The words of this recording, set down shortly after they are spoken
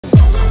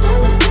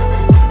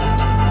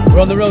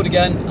We're on the road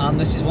again, and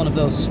this is one of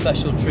those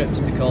special trips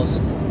because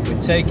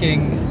we're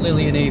taking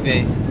Lily and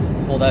Evie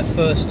for their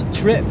first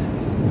trip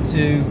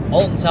to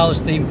Alton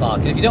Towers theme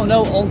park. And if you don't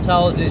know, Alton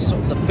Towers is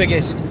sort of the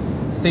biggest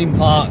theme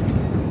park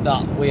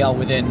that we are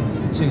within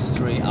 2 to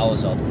 3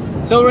 hours of.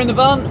 So we're in the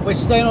van, we're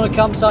staying on a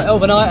campsite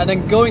overnight and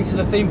then going to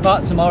the theme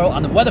park tomorrow,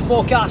 and the weather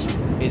forecast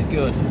is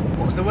good.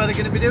 What's the weather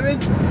going to be doing?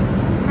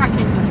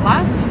 Cracking the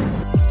flags.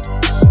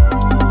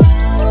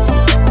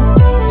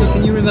 So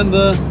can you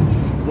remember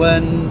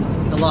when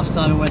the last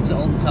time we went to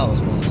Alton Towers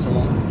was? It's a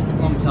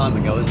long time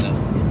ago, isn't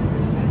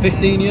it?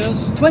 15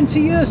 years? 20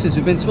 years since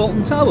we've been to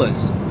Alton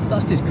Towers.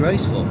 That's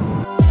disgraceful.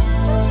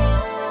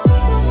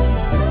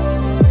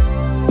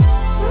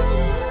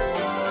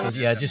 So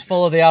yeah, just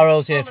follow the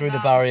arrows here through the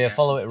barrier,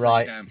 follow it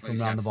right,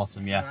 come round the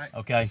bottom, yeah,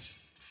 okay.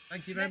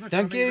 Thank you very much.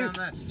 Thank you.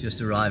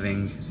 Just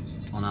arriving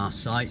on our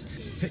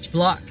site. Pitch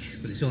black,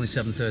 but it's only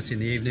 7:30 in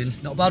the evening.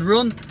 Not a bad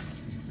run.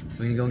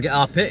 We're gonna go and get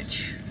our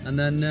pitch, and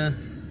then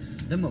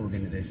what we're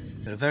gonna do.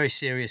 Got a very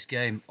serious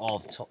game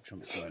of top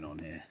trumps going on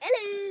here.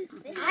 Hello.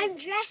 I'm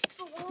dressed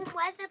for warm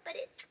weather, but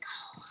it's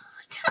cold.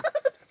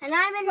 And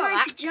I'm in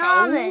my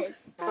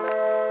pajamas.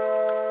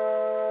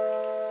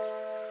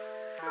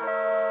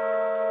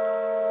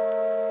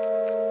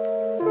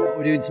 What are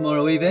we doing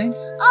tomorrow, Evie?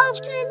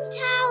 Alton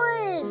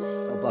Towers.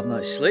 Got a bad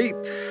night's sleep.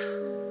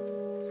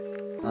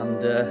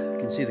 And you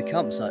can see the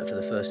campsite for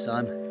the first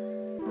time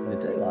in the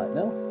daylight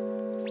now.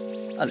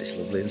 And it's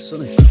lovely and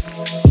sunny.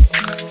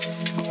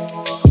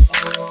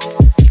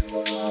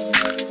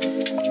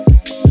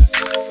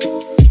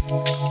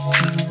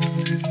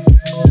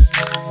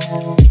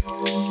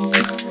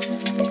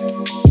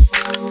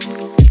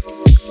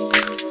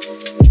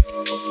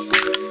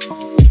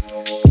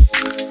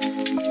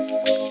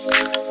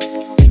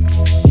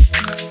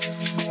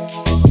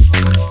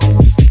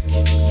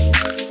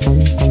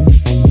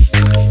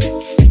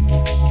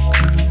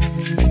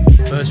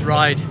 First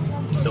ride,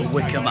 the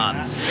Wicker Man.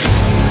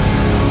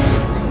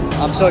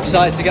 I'm so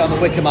excited to get on the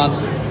Wicker Man.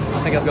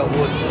 I think I've got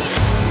wood.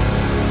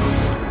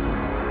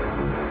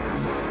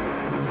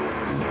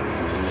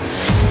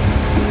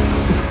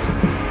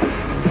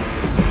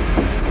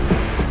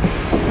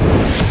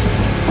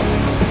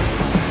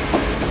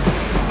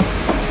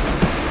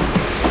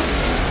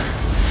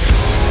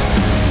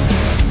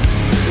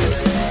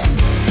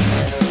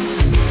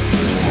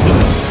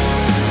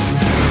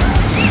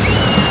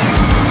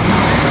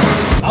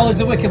 How was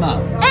the Wicker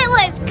Man? It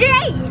was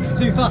great.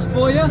 Too fast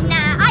for you?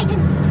 Nah, I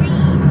didn't scream.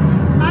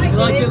 You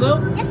like it though?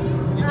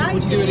 Yeah.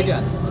 Would you do it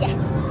again? Yeah.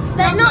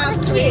 But not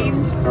the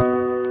cube.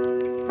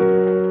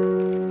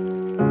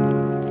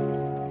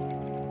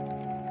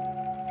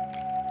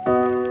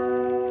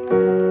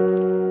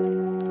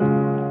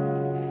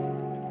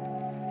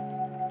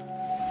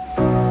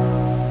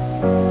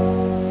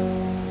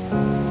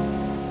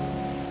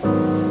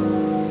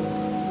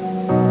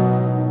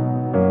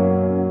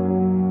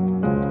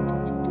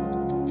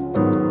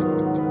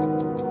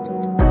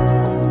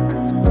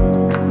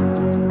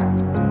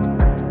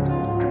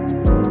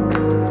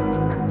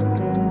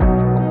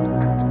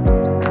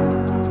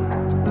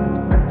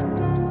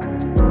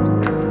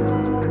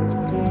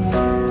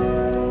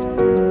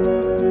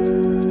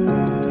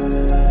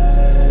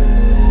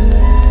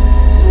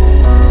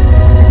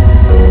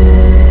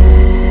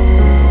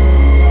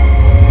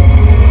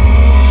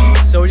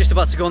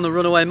 About to go on the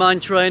runaway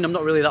mine train. I'm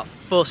not really that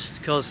fussed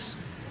because,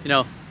 you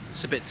know,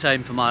 it's a bit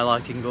tame for my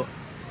liking, but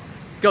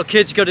got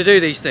kids, got to do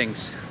these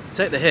things.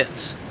 Take the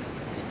hits.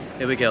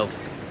 Here we go.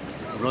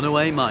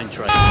 Runaway mine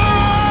train.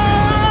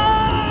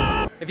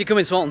 If you're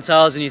coming to Alton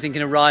Towers and you're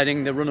thinking of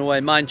riding the runaway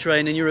mine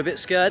train and you're a bit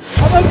scared,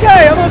 I'm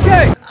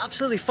okay.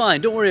 Absolutely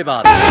fine, don't worry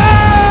about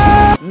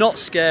it. Not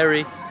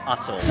scary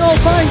at all. No,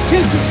 fine,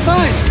 kids, it's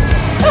fine.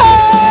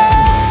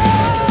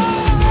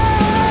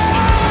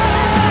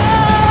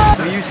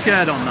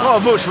 Scared on that? Oh,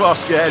 much more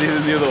scary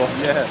than the other one,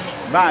 yeah.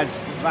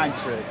 Mine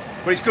train.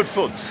 But it's good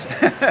fun.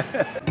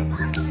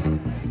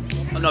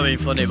 I'm not being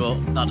funny, but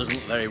that doesn't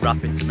look very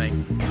rapid to me.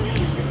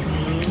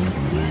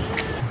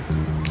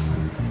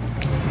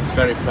 It's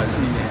very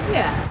pleasant.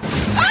 Yeah.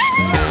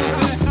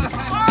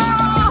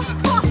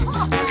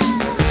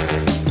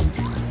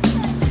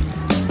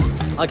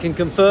 I can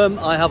confirm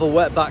I have a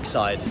wet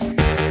backside.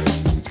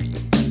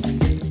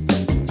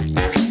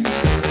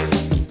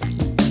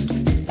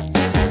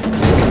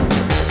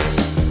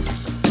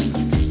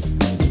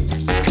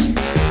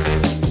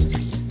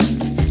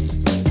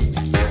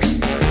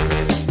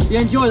 You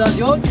enjoy that,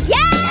 George?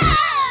 Yeah!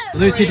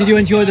 Lucy, did you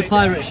enjoy the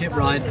pirate ship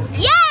ride?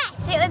 Yes,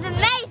 it was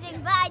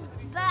amazing, but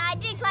I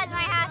did close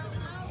my eyes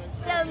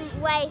some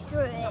way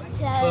through it.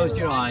 So. Closed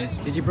your eyes.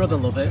 Did your brother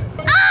love it?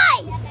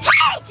 I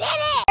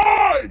hated it!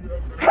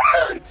 I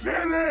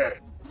hated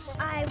it!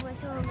 I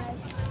was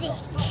almost sick.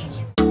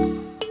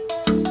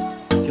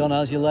 John,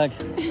 how's your leg?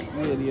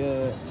 Really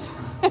hurts.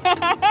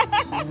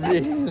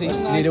 Really? Do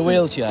you need a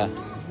wheelchair?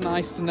 It's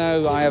nice to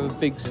know that I have a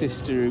big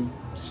sister who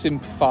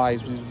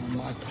sympathises with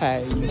my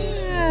pain.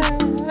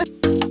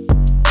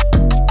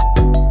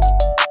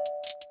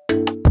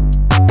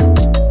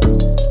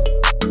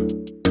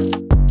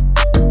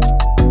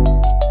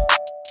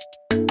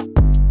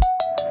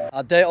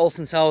 our day at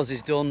Alton Towers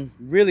is done.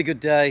 Really good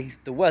day.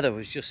 The weather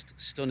was just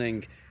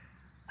stunning.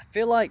 I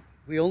feel like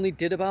we only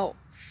did about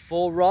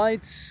 4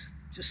 rides.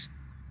 Just,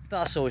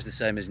 that's always the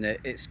same, isn't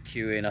it? It's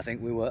queuing. I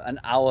think we were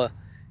an hour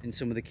in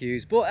some of the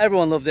queues, but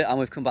everyone loved it, and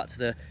we've come back to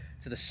the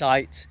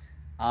site,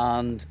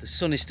 and the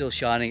sun is still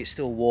shining. It's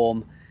still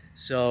warm,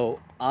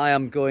 so I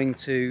am going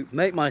to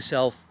make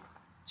myself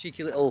a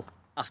cheeky little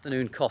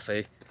afternoon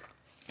coffee,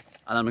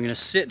 and I'm going to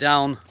sit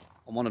down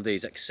on one of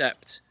these,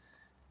 except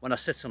when I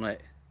sit on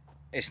it,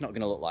 it's not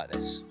going to look like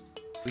this.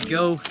 We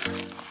go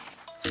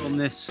from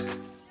this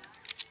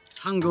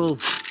tangle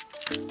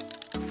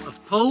of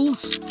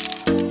poles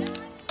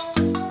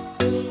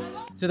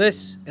to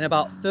this in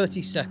about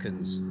 30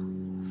 seconds.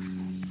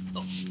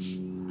 Oh,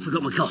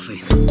 forgot my coffee.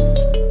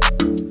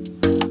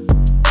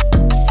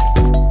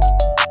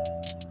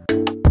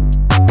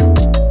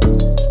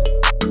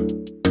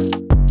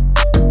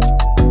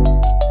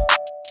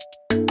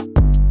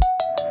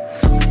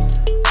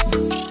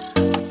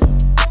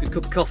 Good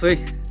cup of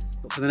coffee,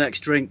 but for the next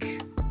drink,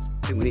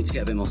 I think we need to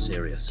get a bit more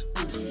serious.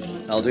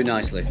 That'll do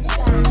nicely.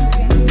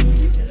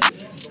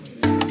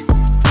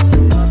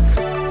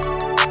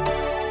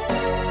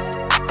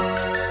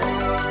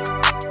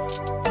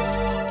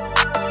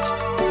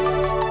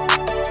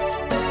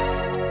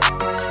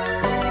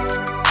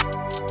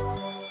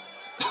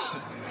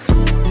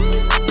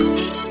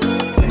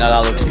 Now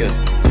that looks good.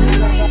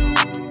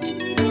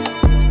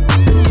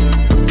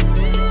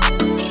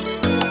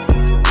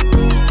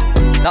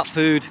 That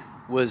food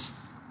was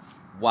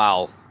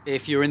wow.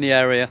 If you're in the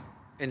area,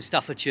 in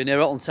Staffordshire, near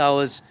Alton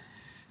Towers,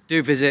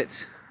 do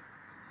visit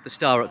the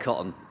Star at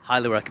Cotton.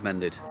 Highly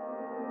recommended.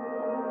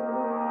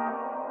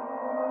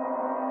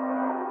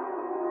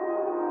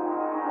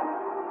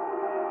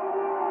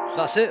 So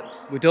that's it.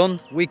 We're done.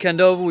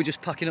 Weekend over. We're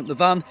just packing up the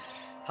van,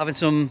 having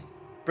some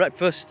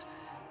breakfast.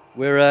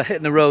 We're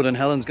hitting the road, and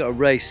Helen's got a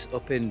race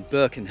up in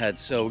Birkenhead,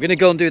 so we're going to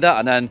go and do that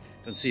and then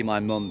go and see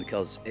my mum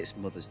because it's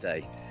Mother's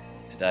Day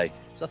today.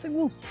 So I think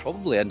we'll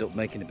probably end up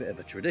making a bit of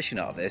a tradition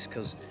out of this,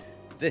 because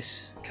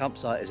this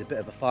campsite is a bit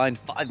of a find.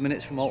 5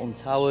 minutes from Alton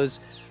Towers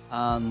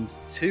and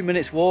 2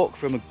 minutes walk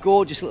from a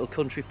gorgeous little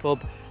country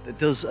pub that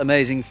does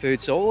amazing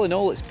food. So all in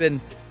all, it's been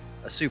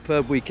a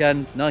superb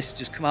weekend. Nice to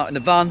just come out in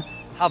the van,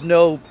 have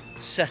no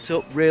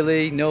setup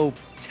really, no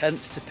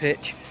tents to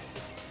pitch.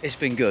 It's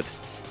been good.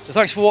 So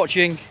thanks for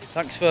watching,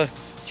 thanks for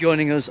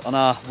joining us on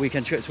our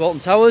weekend trip to Alton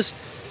Towers.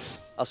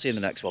 I'll see you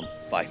in the next one.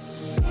 Bye.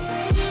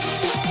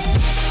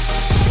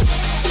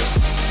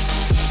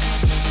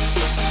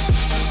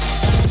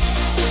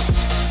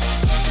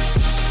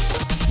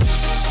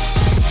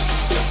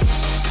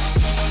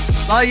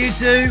 Bye you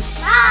two.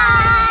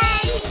 Bye!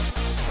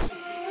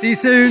 See you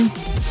soon.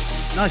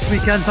 Nice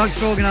weekend, thanks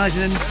for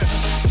organising.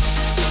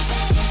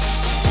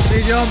 See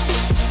you, John.